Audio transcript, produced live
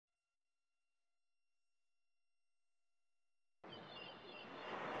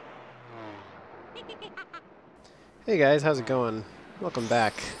Hey guys, how's it going? Welcome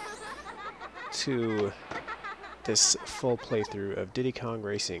back to this full playthrough of Diddy Kong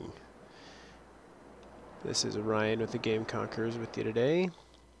Racing. This is Ryan with the Game Conquerors with you today.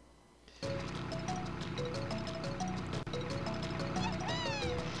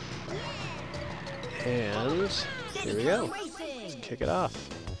 And here we go. Let's kick it off.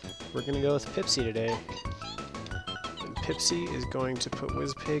 We're going to go with Pipsy today. And Pipsy is going to put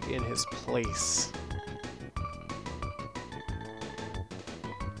Wizpig in his place.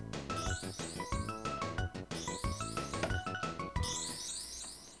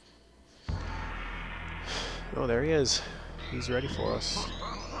 Oh, there he is. He's ready for us.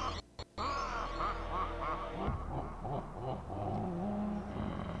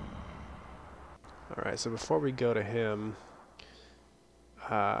 Alright, so before we go to him,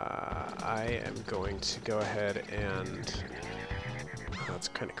 I am going to go ahead and... Oh, that's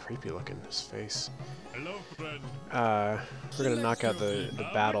kind of creepy looking, his face. Hello, friend. We're going to knock out the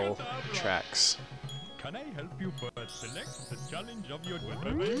battle tracks. Can I help you but select the challenge of your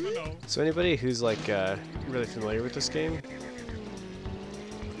weapon? So anybody who's like really familiar with this game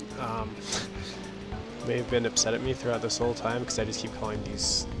may have been upset at me throughout this whole time because I just keep calling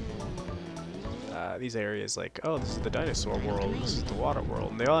these areas like, oh, this is the dinosaur world, this is the water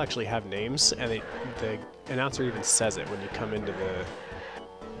world, and they all actually have names, and the announcer even says it when you come into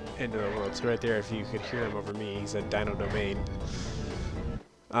the world. So right there, if you could hear him over me, he said Dino Domain.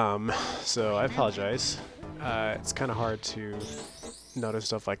 So I apologize. It's kind of hard to notice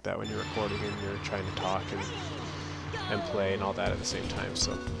stuff like that when you're recording and you're trying to talk and play and all that at the same time,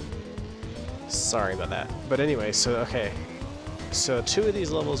 so sorry about that. But anyway, so okay. So two of these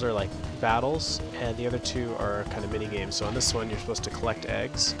levels are like battles, and the other two are kind of mini games. So on this one, you're supposed to collect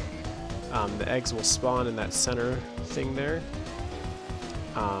eggs. The eggs will spawn in that center thing there,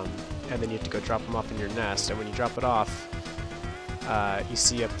 and then you have to go drop them off in your nest. And when you drop it off, you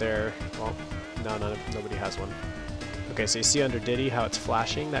see up there, well, nobody has one. Okay, so you see under Diddy how it's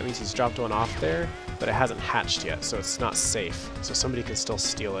flashing. That means he's dropped one off there, but it hasn't hatched yet, so it's not safe. So somebody can still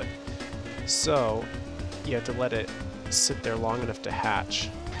steal it. So you have to let it sit there long enough to hatch.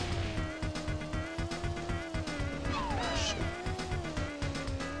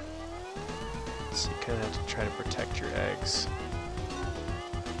 So you kind of have to try to protect your eggs.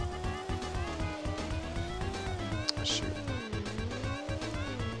 Shoot.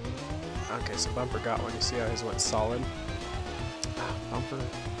 Okay, so Bumper got one. You see how his went solid? Ah, Bumper.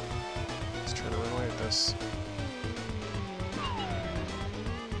 He's trying to run away with this.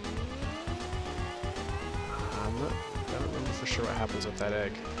 I don't remember for sure what happens with that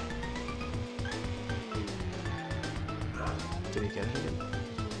egg. Did he get it again?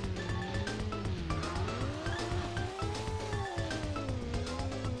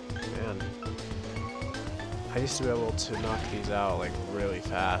 Man. I used to be able to knock these out like really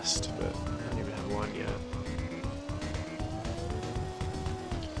fast, but I don't even have one yet.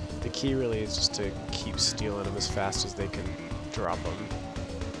 The key really is just to keep stealing them as fast as they can drop them.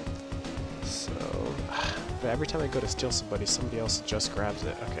 So, but every time I go to steal somebody else just grabs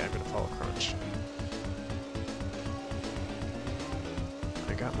it. Okay, I'm gonna follow Crunch.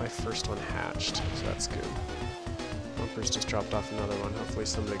 I got my first one hatched, so that's good. Bumper's just dropped off another one. Hopefully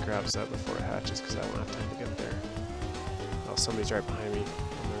somebody grabs that before it hatches, because I won't have time to get there. Oh, somebody's right behind me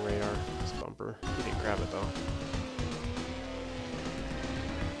on the radar. It's Bumper. He didn't grab it though.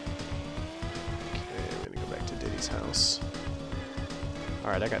 Okay, I'm gonna go back to Diddy's house.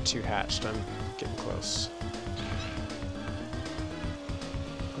 Alright, I got two hatched. I'm getting close.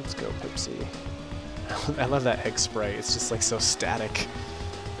 Let's go, Pipsy. I love that egg spray. It's just like so static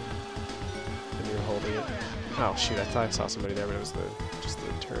when you're holding it. Oh shoot, I thought I saw somebody there, but it was just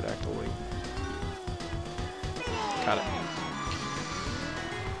the pterodactyl wing. Got it.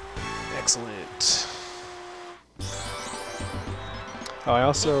 Excellent. Oh, I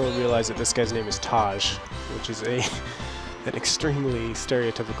also realized that this guy's name is Taj, which is an extremely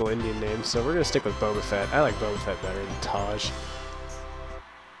stereotypical Indian name, so we're gonna stick with Boba Fett. I like Boba Fett better than Taj.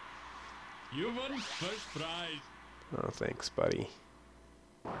 You won first prize. Oh, thanks, buddy.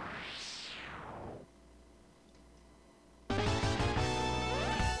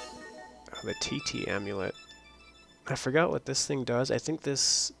 The TT amulet. I forgot what this thing does. I think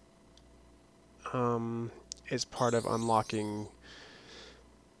this is part of unlocking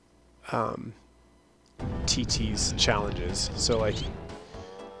TT's challenges. So like,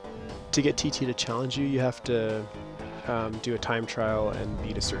 to get TT to challenge you, you have to do a time trial and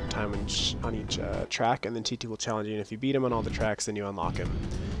beat a certain time on each track, and then TT will challenge you, and if you beat him on all the tracks, then you unlock him.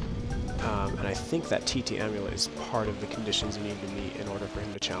 And I think that TT amulet is part of the conditions you need to meet in order for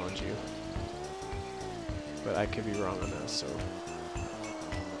him to challenge you. but I could be wrong on that. So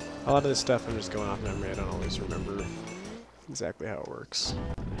a lot of this stuff I'm just going off memory. I don't always remember exactly how it works.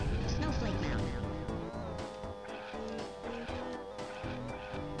 Snowflake Mountain.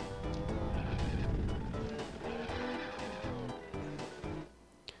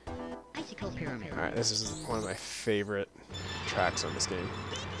 Icicle Pyramid. Alright, this is one of my favorite tracks on this game.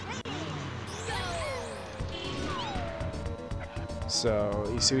 So,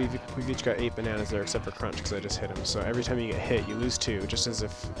 you see we've each got 8 bananas there except for Crunch because I just hit him. So every time you get hit, you lose 2, just as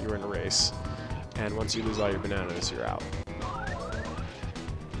if you were in a race. And once you lose all your bananas, you're out.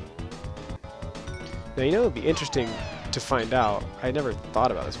 Now, you know, it would be interesting to find out. I never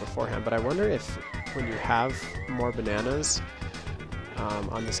thought about this beforehand, but I wonder if when you have more bananas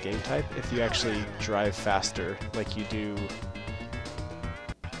on this game type, if you actually drive faster like you do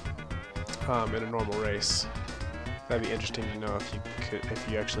in a normal race. That'd be interesting to know if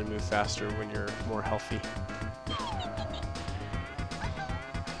you actually move faster when you're more healthy.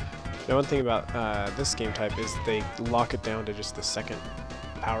 Now, one thing about this game type is they lock it down to just the second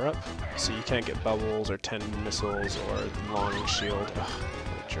power-up, so you can't get bubbles or 10 missiles or long shield. Ugh,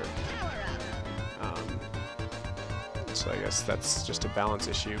 what a jerk. So I guess that's just a balance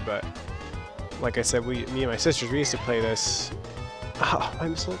issue, but like I said, me and my sisters, we used to play this. Oh, my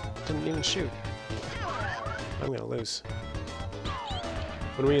missile didn't even shoot. I'm gonna lose.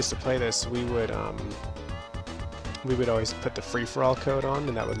 When we used to play this, we would always put the free-for-all code on,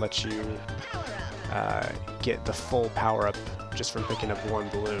 and that would let you get the full power-up just from picking up 1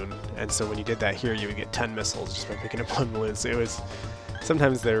 balloon. And so when you did that here, you would get 10 missiles just by picking up 1 balloon. So it was,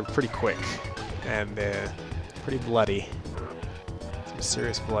 sometimes they're pretty quick and pretty bloody. Some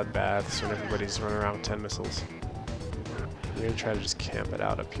serious bloodbaths when everybody's running around with 10 missiles. I'm gonna try to just camp it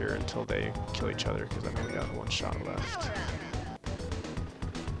out up here until they kill each other because I've only got 1 shot left.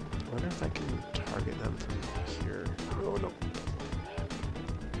 I wonder if I can target them from here. Oh no.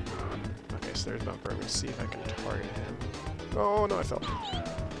 Okay, so there's Bumper. I'm gonna see if I can target him. Oh no, I fell.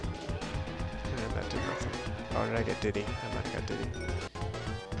 And that did nothing. Oh, did I get Diddy? I might have got Diddy.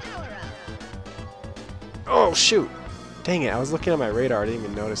 Oh shoot! Dang it, I was looking at my radar, I didn't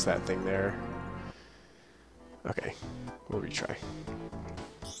even notice that thing there. Okay, we'll retry.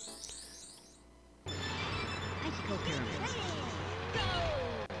 Icicle Pyramid.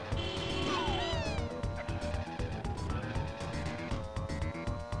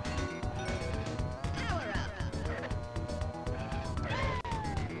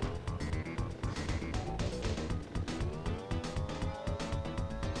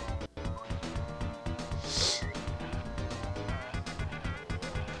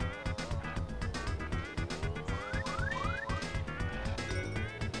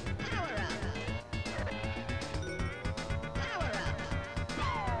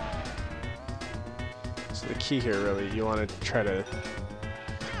 So the key here, really, you want to try to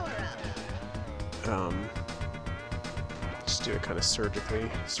just do it kind of surgical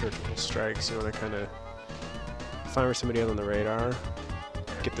strikes. You want to kind of find where somebody is on the radar,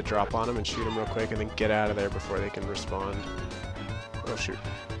 get the drop on them and shoot them real quick, and then get out of there before they can respond. Oh shoot.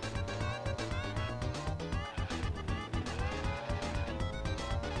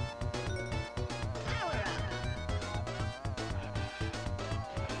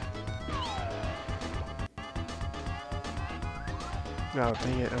 No,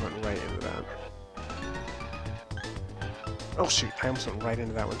 dang it, I went right into that. Oh shoot, I almost went right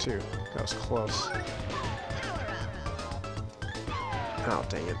into that one too. That was close. Oh,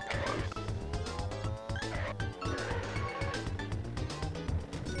 dang it, come on.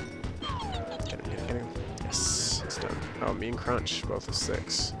 Get him, get him, get him. Yes, it's done. Oh, me and Crunch, both with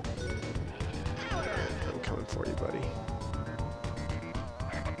 6. I'm coming for you, buddy.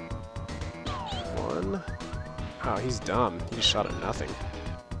 1. Oh, he's dumb. He just shot at nothing.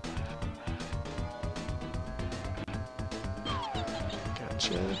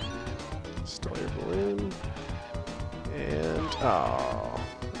 Gotcha. Stole your balloon. And... oh,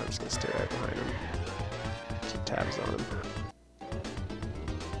 I'm just gonna stay right behind him. Keep tabs on him.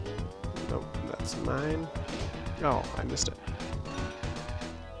 Nope, that's mine. Oh, I missed it.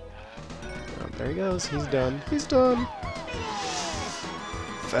 Oh, there he goes. He's done. He's done.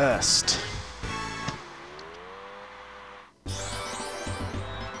 First. I'm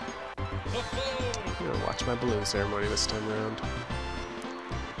gonna watch my balloon ceremony this time around.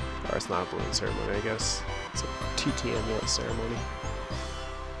 Or it's not a balloon ceremony, I guess. It's a TT amulet ceremony.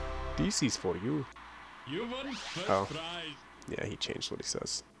 This is for you. You won first Oh. prize. Yeah, he changed what he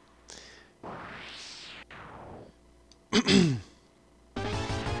says.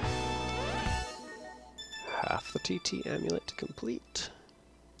 Half the TT amulet to complete.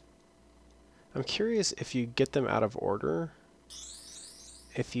 I'm curious if you get them out of order,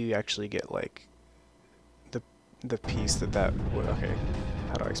 if you actually get like the piece that would, okay,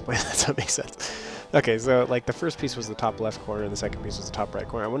 how do I explain that so it makes sense? Okay, so like the first piece was the top left corner and the second piece was the top right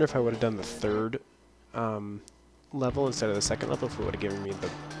corner. I wonder if I would have done the third level instead of the second level if it would have given me the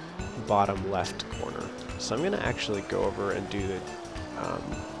bottom left corner. So I'm going to actually go over and do the,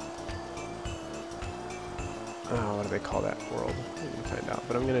 what do they call that world? We can find out.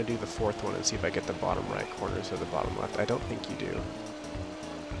 But I'm going to do the fourth one and see if I get the bottom right corner instead of the bottom left. I don't think you do.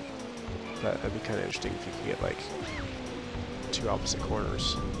 But that'd be kind of interesting if you could get like two opposite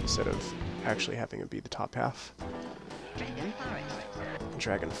corners instead of actually having it be the top half. Dragon Forest.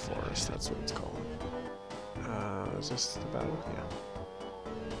 Dragon Forest, that's what it's called. Is this the battle? Yeah.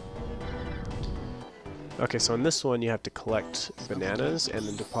 Okay, so in this one you have to collect bananas and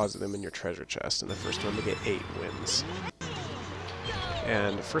then deposit them in your treasure chest, and the first one to get 8 wins.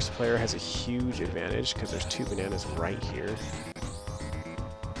 And the first player has a huge advantage because there's 2 bananas right here.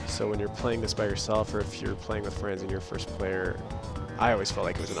 So when you're playing this by yourself, or if you're playing with friends and you're first player, I always felt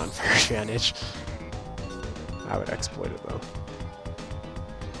like it was an unfair advantage. I would exploit it though.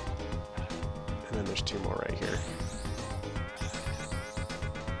 And then there's 2 more right here.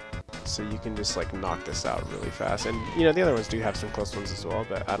 So you can just like knock this out really fast. And you know, the other ones do have some close ones as well,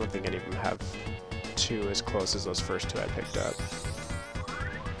 but I don't think any of them have 2 as close as those first 2 I picked up.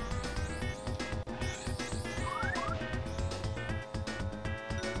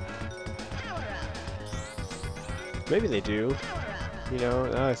 Maybe they do. You know,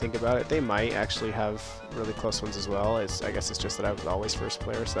 now that I think about it, they might actually have really close ones as well. I guess it's just that I was always first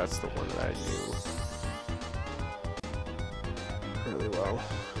player, so that's the one that I knew really well.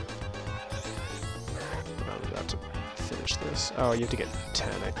 But I'm about to finish this. Oh, you have to get 10,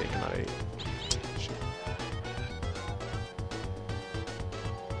 I think, not 8. Shit.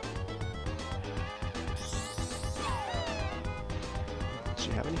 Did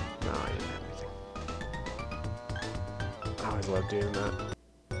you have any? No, I didn't have anything. I always love doing that.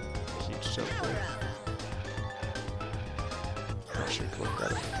 Huge jump there. Oh, sure, come on,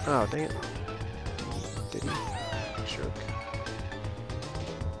 grab it. Oh, dang it. Diddy. Jerk.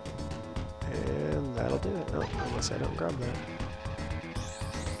 And that'll do it. Oh, unless I don't grab that.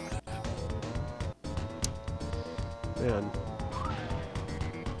 Man.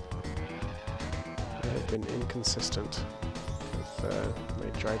 I have been inconsistent with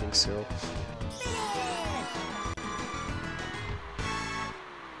my driving skill.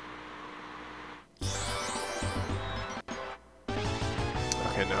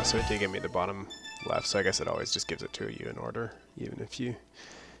 Okay, no, so it did give me the bottom left, so I guess it always just gives it to you in order, even if you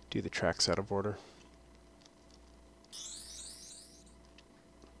do the tracks out of order.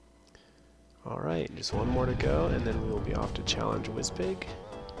 Alright, just one more to go, and then we will be off to challenge Wizpig.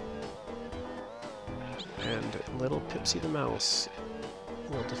 And little Pipsy the mouse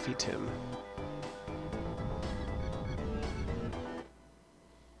will defeat him.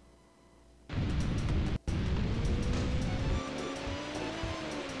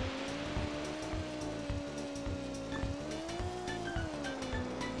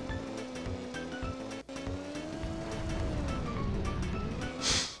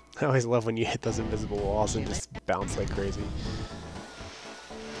 I always love when you hit those invisible walls and just bounce like crazy.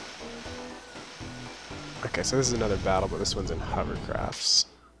 Okay, so this is another battle, but this one's in hovercrafts.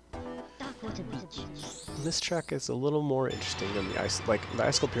 Darkwater Beach. This track is a little more interesting than the ice. Like the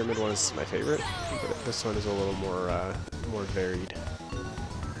Icicle Pyramid one is my favorite, but this one is a little more more varied.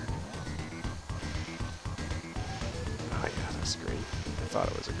 Oh yeah, that's green. I thought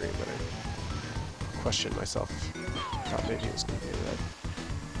it was a green, but I questioned myself. Thought maybe it was gonna be a red.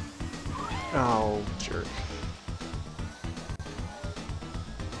 Oh, jerk.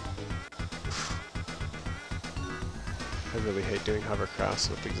 I really hate doing hovercrafts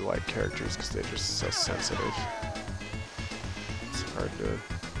with these light characters because they're just so sensitive. It's hard to...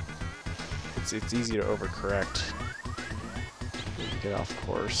 It's easy to overcorrect when you get off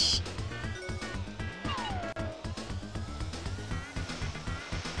course.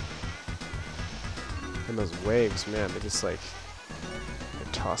 And those waves, man, they just like...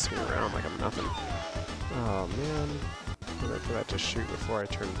 toss me around like I'm nothing. Oh man. I'm waiting for that to shoot before I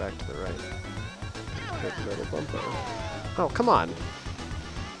turn back to the right. Hit the little bumper. Oh, come on!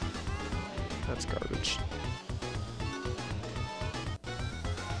 That's garbage.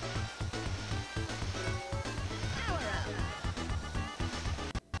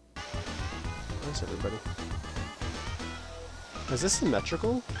 Where's everybody? Is this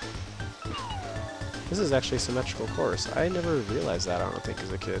symmetrical? This is actually a symmetrical course. I never realized that, I don't think,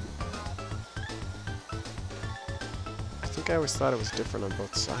 as a kid. I think I always thought it was different on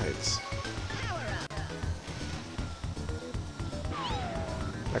both sides.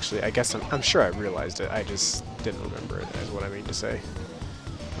 Actually, I guess I'm sure I realized it. I just didn't remember it, is what I mean to say.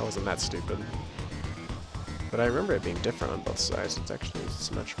 I wasn't that stupid. But I remember it being different on both sides. It's actually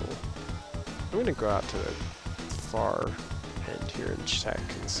symmetrical. I'm going to go out to the far end here and check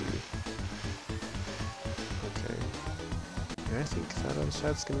and see. Okay. Yeah, I think that other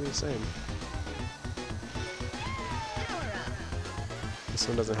side's going to be the same. This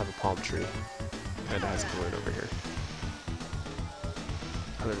one doesn't have a palm tree, and it has a balloon over here.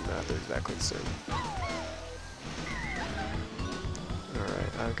 Other than that, they're exactly the same.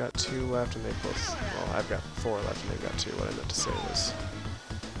 Alright, I've got 2 left, and they both... Well, I've got 4 left, and they've got 2. What I meant to say was...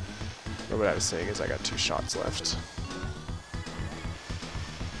 Or what I was saying is I got 2 shots left.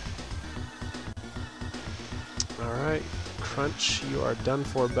 Alright, Crunch, you are done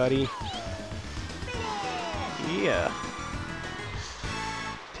for, buddy. Yeah.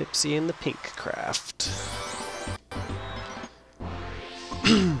 Pipsy and the Pink Craft.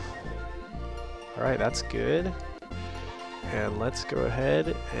 Alright, that's good. And let's go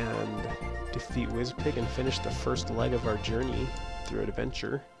ahead and defeat Wizpig and finish the first leg of our journey through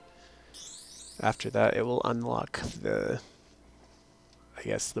adventure. After that, it will unlock the, I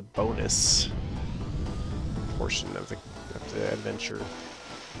guess, the bonus portion of the adventure.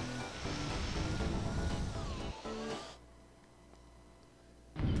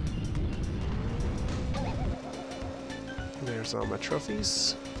 There's all my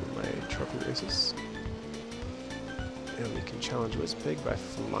trophies for my trophy races. And we can challenge Wizpig by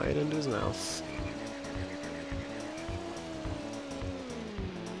flying into his mouth.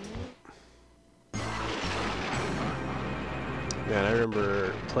 Man, I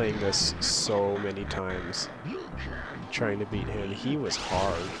remember playing this so many times, trying to beat him. He was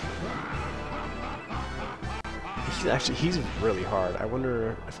hard. He's really hard. I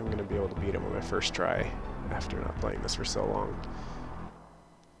wonder if I'm going to be able to beat him on my first try after not playing this for so long.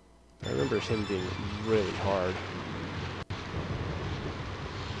 I remember him being really hard.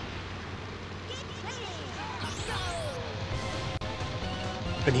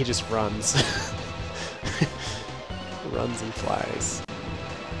 And he just runs. Runs and flies.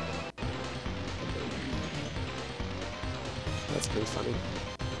 That's pretty funny.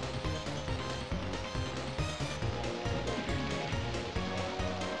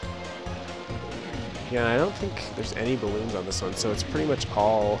 Yeah, I don't think there's any balloons on this one, so it's pretty much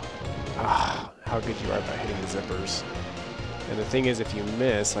all how good you are by hitting the zippers. And the thing is, if you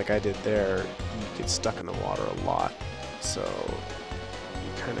miss, like I did there, you get stuck in the water a lot. So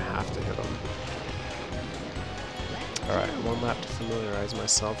you kind of have to hit them. Alright, 1 lap to familiarize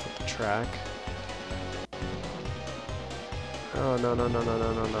myself with the track. Oh, no.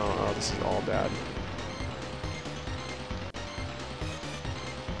 Oh, this is all bad.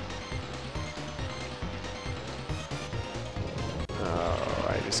 Oh,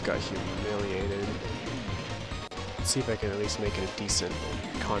 I just got humiliated. Let's see if I can at least make it a decent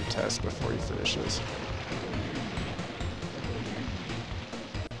contest before he finishes.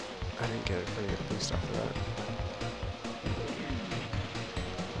 I didn't get a pretty good boost off of that.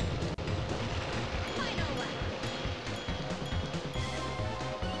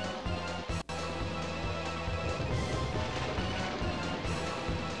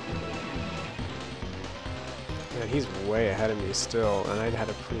 Man, he's way ahead of me still, and I'd had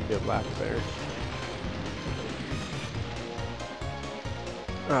a pretty good lap there.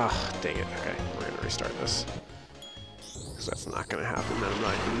 Ah, dang it. Okay, we're gonna restart this. Because that's not gonna happen, then I'm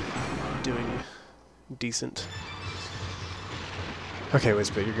not even doing decent. Okay,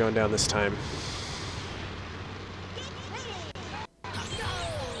 Wizpig, you're going down this time. I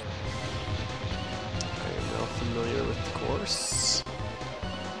am now familiar with the course.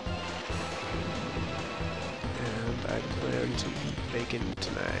 And I plan to eat bacon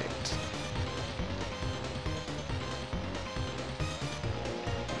tonight.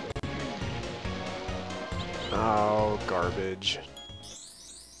 Oh, garbage.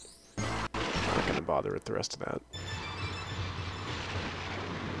 I'm not gonna bother with the rest of that.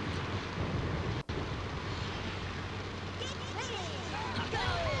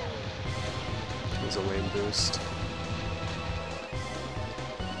 It was a lame boost.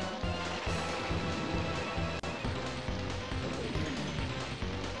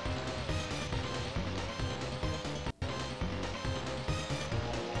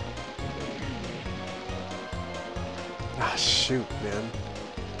 Ah, shoot, man.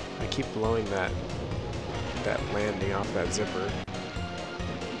 I keep blowing that landing off that zipper.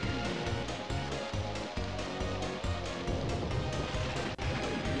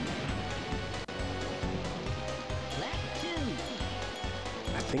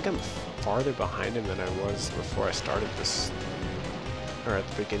 I think I'm farther behind him than I was before I started this or at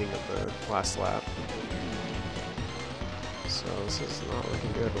the beginning of the last lap. So this is not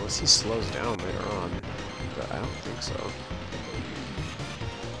looking good unless he slows down later on, but I don't think so.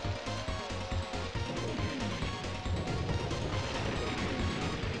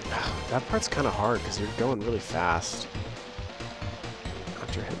 That part's kind of hard because you're going really fast.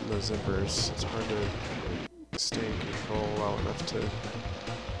 After hitting those zippers, it's hard to stay in control well enough to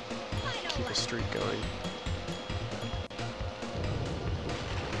keep a streak going.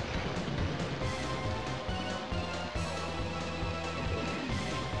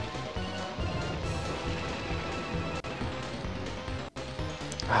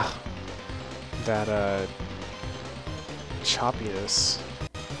 That choppiness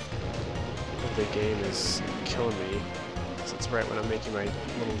of the game is killing me. So it's right when I'm making my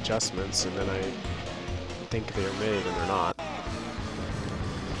little adjustments and then I think they're made and they're not.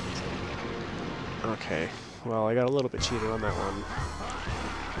 Okay, well I got a little bit cheated on that one,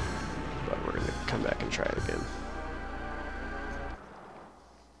 but we're gonna come back and try it again.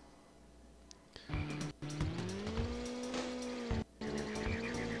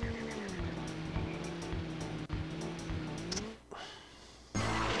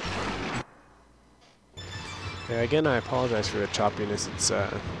 Yeah, again, I apologize for the choppiness. It's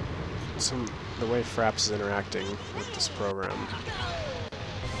the way Fraps is interacting with this program.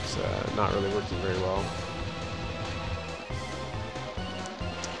 It's not really working very well,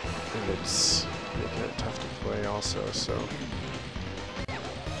 and it's making it tough to play also. So I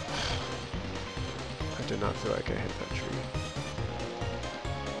did not feel like I hit that tree.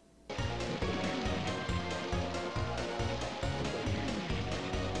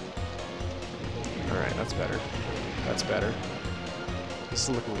 Alright, that's better. That's better. This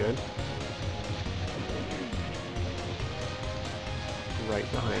is looking good.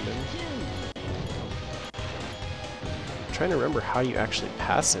 Right behind him. I'm trying to remember how you actually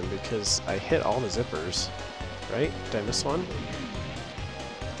pass him because I hit all the zippers. Right? Did I miss one?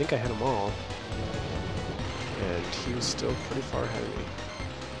 I think I hit them all. And he was still pretty far ahead of me.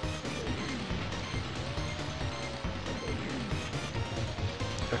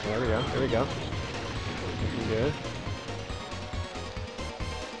 Okay, there we go. There we go. Looking good.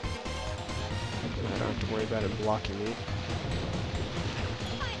 I don't have to worry about him blocking me.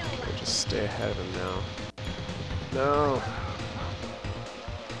 I'll just stay ahead of him now. No!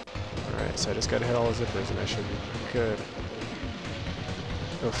 Alright, so I just gotta hit all the zippers and I should be good.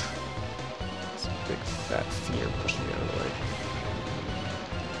 Oof. This big fat fear pushing me out of the way.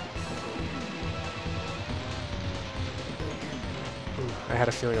 I had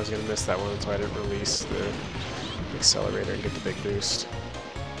a feeling I was going to miss that one, so I didn't release the accelerator and get the big boost.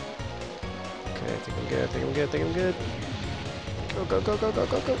 Okay, I think I'm good, I think I'm good, I think I'm good. Go, go, go, go, go,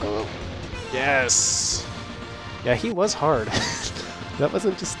 go, go, go. Yes! Yeah, he was hard. That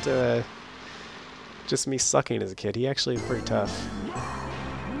wasn't just me sucking as a kid. He actually was pretty tough.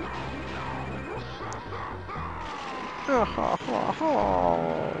 Oh, ho, ho,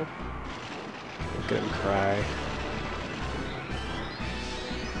 ho. Look at him cry.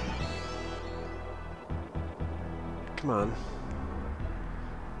 Come on.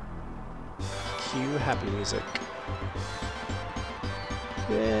 Cue happy music.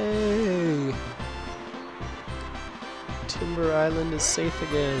 Yay! Timber Island is safe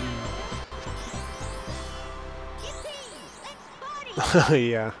again. Oh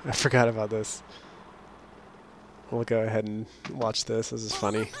yeah, I forgot about this. We'll go ahead and watch this. This is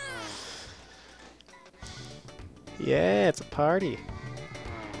funny. Yeah, it's a party.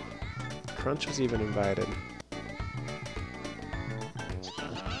 Crunch was even invited.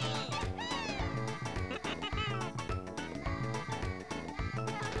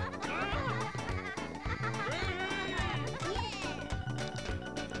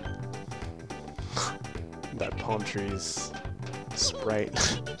 That palm tree's sprite.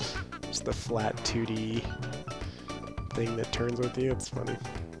 Just the flat 2D thing that turns with you. It's funny.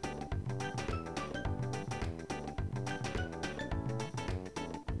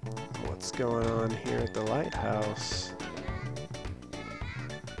 What's going on here at the lighthouse?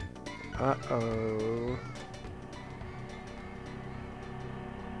 Uh-oh.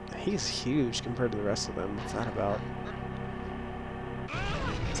 He's huge compared to the rest of them. What's that about?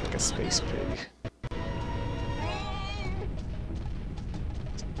 It's like a space pig.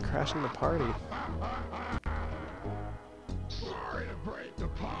 Crashing the party. Sorry to break the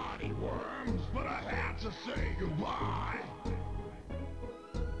party, worms, but I had to say goodbye.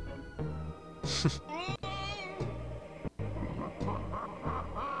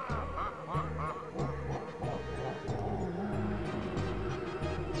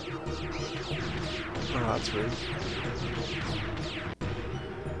 Oh, that's rude.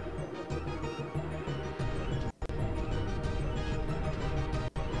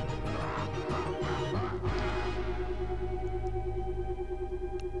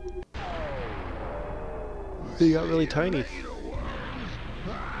 They got really tiny.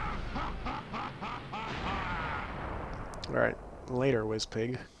 Alright, later,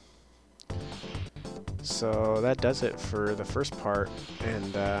 Wizpig. So that does it for the first part,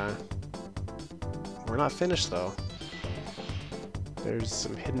 and we're not finished though. There's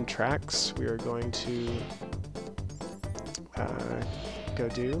some hidden tracks we are going to go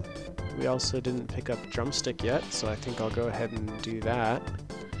do. We also didn't pick up drumstick yet, so I think I'll go ahead and do that.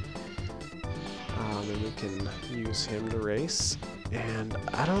 And we can use him to race. And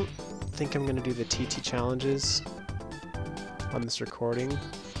I don't think I'm going to do the TT challenges on this recording.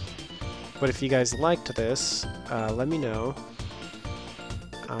 But if you guys liked this, let me know.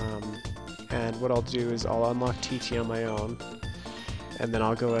 And what I'll do is I'll unlock TT on my own. And then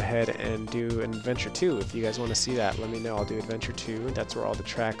I'll go ahead and do an Adventure 2. If you guys want to see that, let me know. I'll do Adventure 2. That's where all the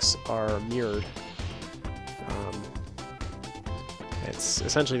tracks are mirrored. It's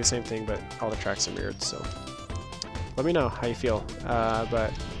essentially the same thing, but all the tracks are mirrored, so let me know how you feel.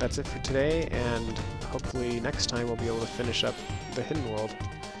 But that's it for today, and hopefully next time we'll be able to finish up the Hidden World.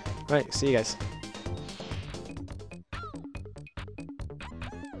 Alright, see you guys.